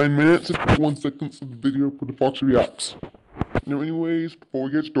 9 minutes and 51 seconds of the video for the Fox Reacts. Now anyways, before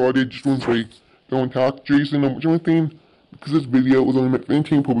we get started, just want to say, don't attack Jason or much anything, because this video was only meant for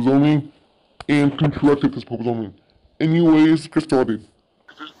entertainment purposes only, and constructive purposes only. Anyways, get started.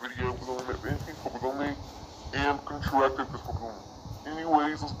 This video was only meant for entertainment purposes only, and constructive purposes only.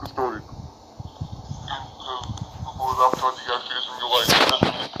 Anyways, let's get started. And before the avatar you guys see this in real life, you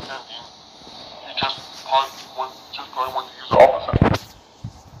just probably want to use the opposite.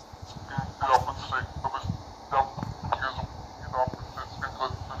 And the opposite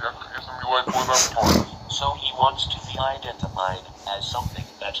So he wants to be identified as something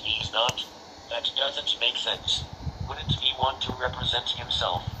that he's not? That doesn't make sense. Wouldn't he want to represent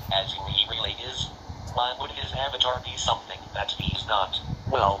himself as who he really is? Why would his avatar be something that he's not?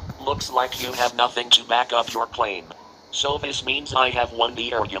 Well, looks like you have nothing to back up your claim. So this means I have won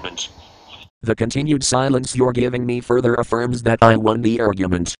the argument. The continued silence you're giving me further affirms that I won the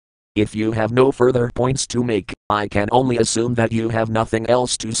argument. If you have no further points to make, I can only assume that you have nothing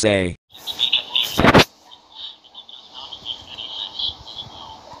else to say.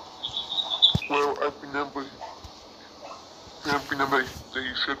 Well, I remember that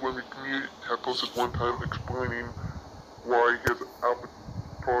you said when the community had posted one time explaining why his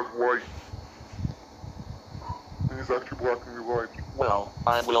avatar is white. And he's actually black in real life. Well,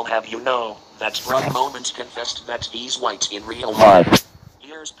 I will have you know that Brother Moment confessed that he's white in real life.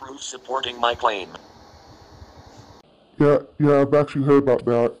 Here's proof supporting my claim. Yeah, I've actually heard about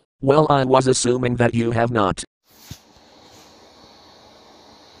that. Well, I was assuming that you have not.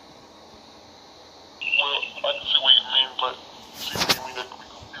 Well, I can see what you mean, that could be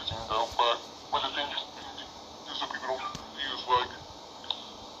confusing though, but one of the things is so people don't confuse, like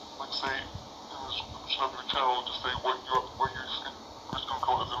say, in the description of your channel, just say what your skin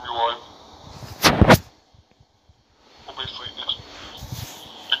color is in real life. Well, basically,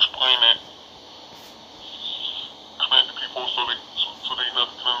 explain it to people so they can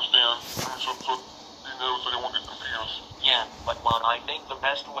understand, so they won't get confused. Yeah, but what I think the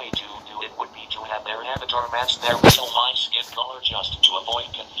best way to do it would be to have their avatar match their real high skin color just to avoid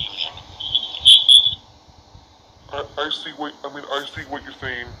confusion. I see what you're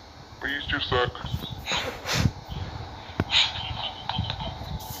saying, but you just suck.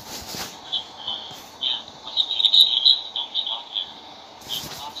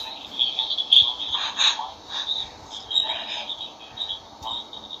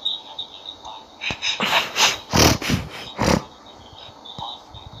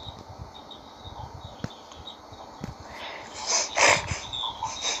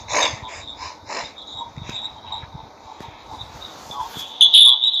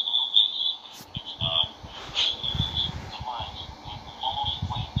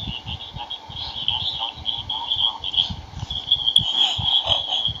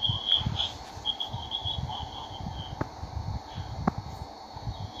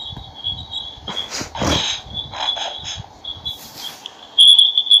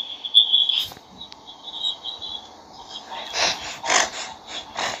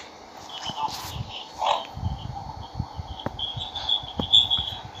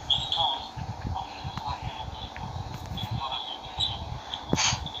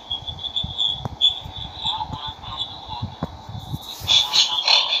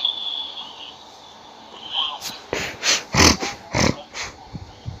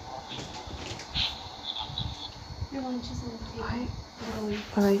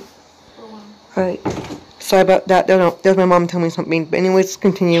 Alright. Sorry about that. That was my mom telling me something. But anyways, let's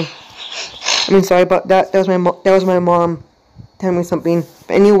continue. Sorry about that. That was my mom telling me something.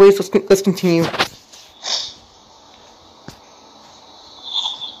 But anyways, let's continue.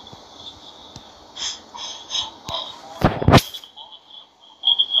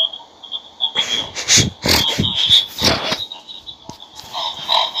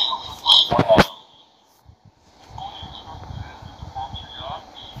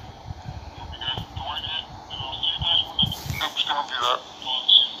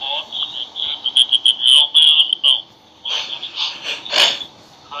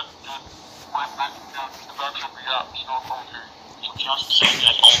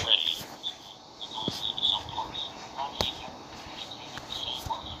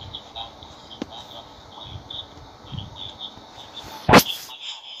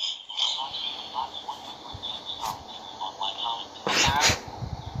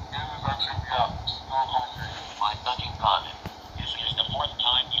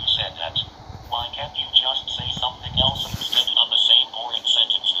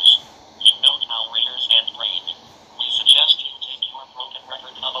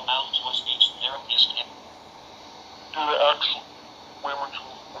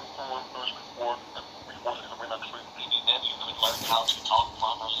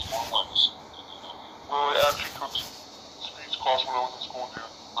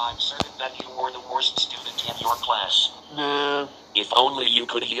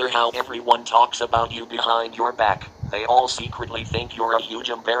 hear how everyone talks about you behind your back. They all secretly think you're a huge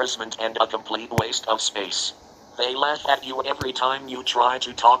embarrassment and a complete waste of space. They laugh at you every time you try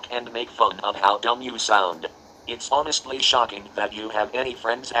to talk and make fun of how dumb you sound. It's honestly shocking that you have any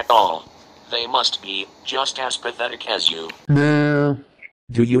friends at all. They must be just as pathetic as you. Nah.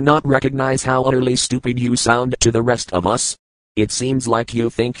 Do you not recognize how utterly stupid you sound to the rest of us? It seems like you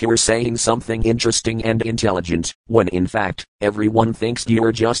think you're saying something interesting and intelligent, when in fact, everyone thinks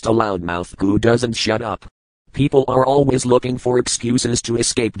you're just a loudmouth who doesn't shut up. People are always looking for excuses to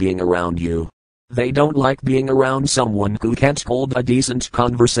escape being around you. They don't like being around someone who can't hold a decent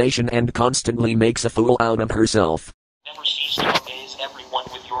conversation and constantly makes a fool out of herself. Never cease to amaze everyone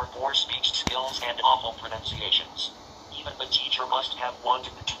with your poor speech skills and awful pronunciations. Even the teacher must have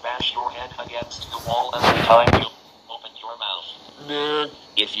wanted to bash your head against the wall every time you open your mouth. Nah.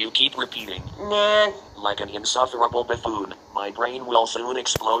 If you keep repeating, Nah. like an insufferable buffoon, my brain will soon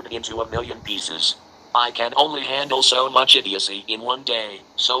explode into a million pieces. I can only handle so much idiocy in one day,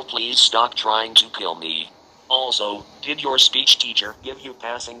 so please stop trying to kill me. Also, did your speech teacher give you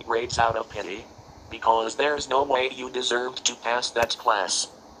passing grades out of pity? Because there's no way you deserved to pass that class.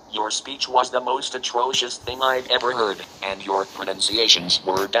 Your speech was the most atrocious thing I've ever heard, and your pronunciations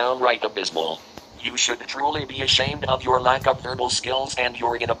were downright abysmal. You should truly be ashamed of your lack of verbal skills and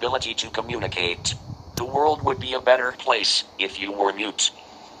your inability to communicate. The world would be a better place if you were mute.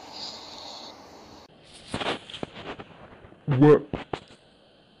 What?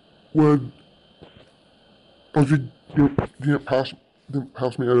 When I just didn't pass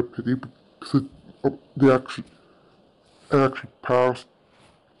me out of pity because I actually passed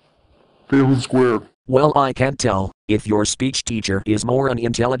fair and square. Well, I can't tell if your speech teacher is more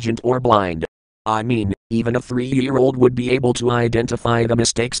unintelligent or blind. I mean, even a 3-year-old would be able to identify the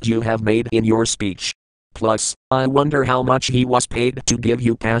mistakes you have made in your speech. Plus, I wonder how much he was paid to give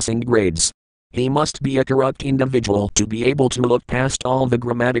you passing grades. He must be a corrupt individual to be able to look past all the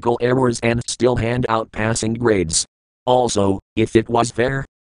grammatical errors and still hand out passing grades. Also, if it was fair,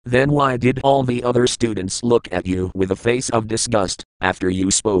 then why did all the other students look at you with a face of disgust after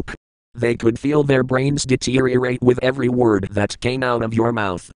you spoke? They could feel their brains deteriorate with every word that came out of your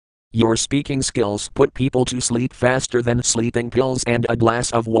mouth. Your speaking skills put people to sleep faster than sleeping pills and a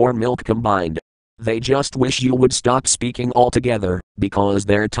glass of warm milk combined. They just wish you would stop speaking altogether, because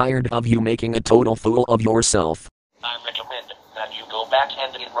they're tired of you making a total fool of yourself. I recommend that you go back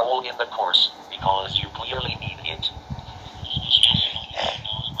and enroll in the course, because you clearly need it.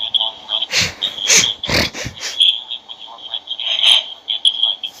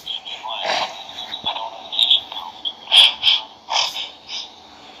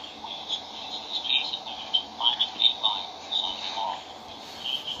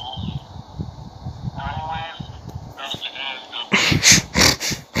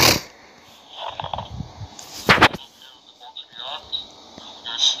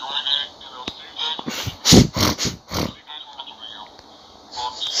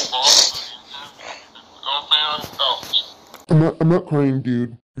 I'm not crying,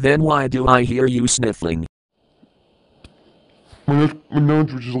 dude. Then why do I hear you sniffling? My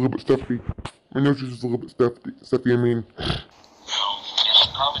nose was just a little bit stuffy. My nose was just a little bit stuffy, I mean. Yes,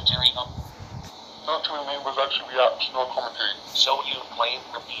 commentary up. Not to me was actually reaction on commentary. So you claim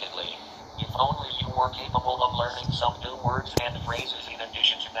repeatedly. If only you were capable of learning some new words and phrases in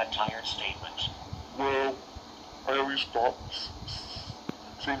addition to that tired statement. Well, I always stop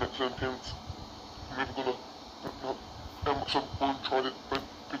saying that sentence. I'm never gonna at some point try to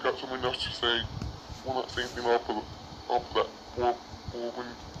pick out something else to say. Will not say anything off of that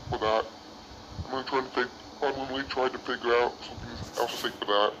for that. I'm gonna try to figure out something else to say for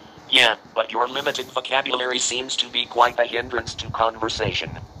that. Yeah, but your limited vocabulary seems to be quite a hindrance to conversation.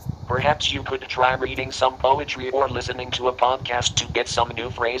 Perhaps you could try reading some poetry or listening to a podcast to get some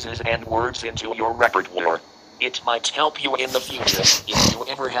new phrases and words into your repertoire. It might help you in the future if you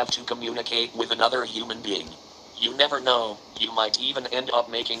ever have to communicate with another human being. You never know, you might even end up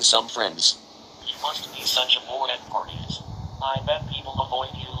making some friends. You must be such a bore at parties. I bet people avoid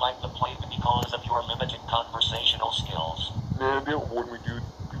you like the plague because of your limited conversational skills. Nah, they don't avoid me, dude.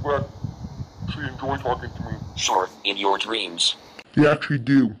 People actually enjoy talking to me. Sure, in your dreams. They actually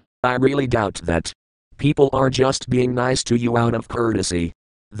do. I really doubt that. People are just being nice to you out of courtesy.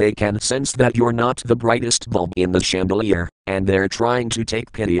 They can sense that you're not the brightest bulb in the chandelier, and they're trying to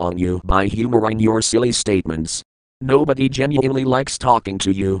take pity on you by humoring your silly statements. Nobody genuinely likes talking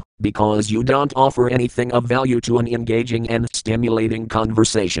to you, because you don't offer anything of value to an engaging and stimulating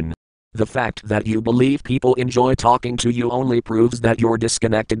conversation. The fact that you believe people enjoy talking to you only proves that you're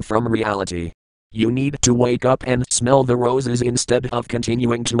disconnected from reality. You need to wake up and smell the roses instead of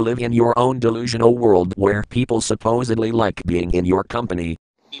continuing to live in your own delusional world where people supposedly like being in your company.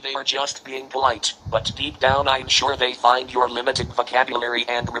 They are just being polite, but deep down I'm sure they find your limited vocabulary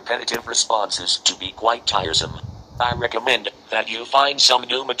and repetitive responses to be quite tiresome. I recommend that you find some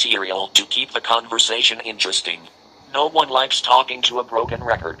new material to keep the conversation interesting. No one likes talking to a broken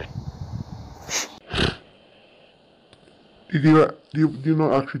record. Do you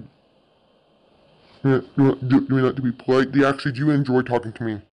not actually, do you not to be polite? Do you enjoy talking to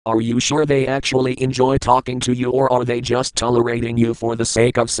me? Are you sure they actually enjoy talking to you, or are they just tolerating you for the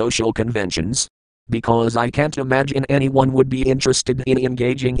sake of social conventions? Because I can't imagine anyone would be interested in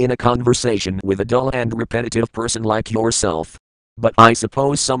engaging in a conversation with a dull and repetitive person like yourself. But I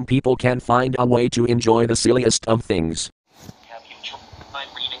suppose some people can find a way to enjoy the silliest of things. Have you tried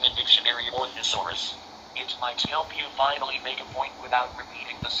reading a dictionary or thesaurus? It might help you finally make a point without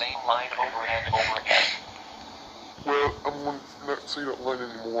repeating the same line over and over again. Well, I'm not saying that line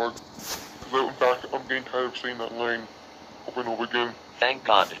anymore. Because in fact, I'm getting tired of saying that line over and over again. Thank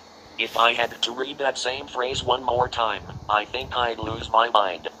God. If I had to read that same phrase one more time, I think I'd lose my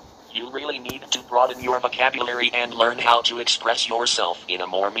mind. You really need to broaden your vocabulary and learn how to express yourself in a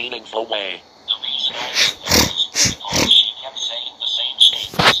more meaningful way. The reason I did this is because she kept saying the same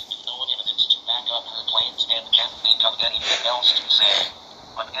statements with no evidence to back up her claims and can't think of anything else to say.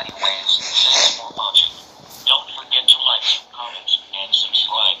 But anyways, thanks for watching. Don't forget to like, comment, and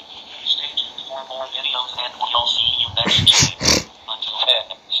subscribe. Stay tuned for more videos and we'll see you next time. Until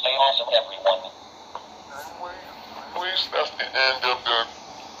then, stay awesome everyone. Anyways, that's the end of the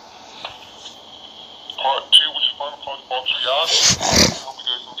part 2, which is final part of Foxy Yacht. I hope you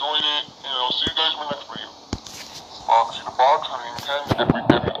guys enjoyed it, and I'll see you guys in my next video. Foxy the Fox, 110,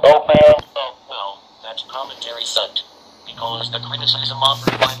 WWL. Well, that's commentary sucked. Because the criticism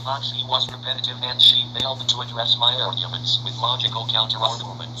offered by Foxy was repetitive and she failed to address my arguments with logical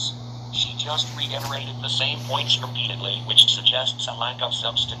counter-arguments. She just reiterated the same points repeatedly, which suggests a lack of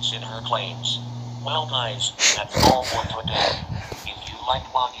substance in her claims. Well guys, that's all for today. If you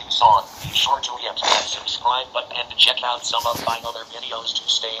liked what you saw, be sure to hit that subscribe button and check out some of my other videos to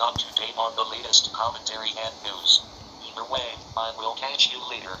stay up to date on the latest commentary and news. Either way, I will catch you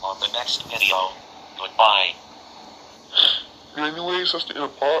later on the next video. Goodbye. Anyways, that's the end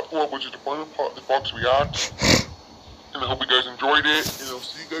of part 4, which is the final part of the Fox React. And I hope you guys enjoyed it, and I'll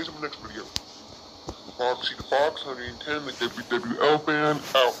see you guys in the next video. Foxy the Fox, 110, the WWL fan,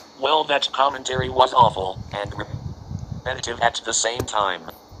 out. Well, that commentary was awful, and repetitive at the same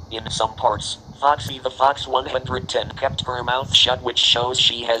time. In some parts, Foxy the Fox 110 kept her mouth shut, which shows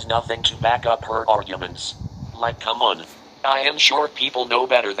she has nothing to back up her arguments. Like, come on. I am sure people know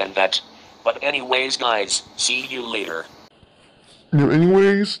better than that. But anyways guys, see you later. Now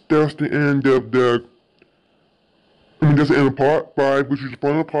anyways, that's the end of that's the end of part 5, which is the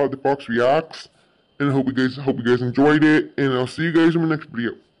final part of the Fox Reacts. And I hope you guys enjoyed it, and I'll see you guys in the next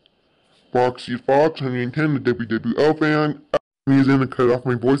video. Foxy Fox, 110, the WWL fan. He's gonna cut off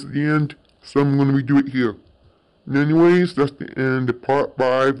my voice at the end, so I'm gonna redo it here. And anyways, that's the end of part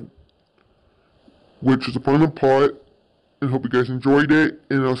 5, which is the final part. And hope you guys enjoyed it,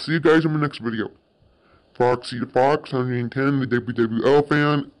 and I'll see you guys in the next video. Foxy the Fox, 110, the WWL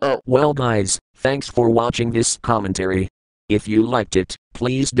fan, out. Well guys, thanks for watching this commentary. If you liked it,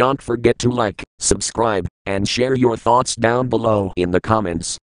 please don't forget to like, subscribe, and share your thoughts down below in the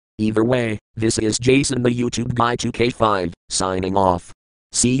comments. Either way, this is Jason the YouTube Guy 2K5, signing off.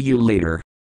 See you later.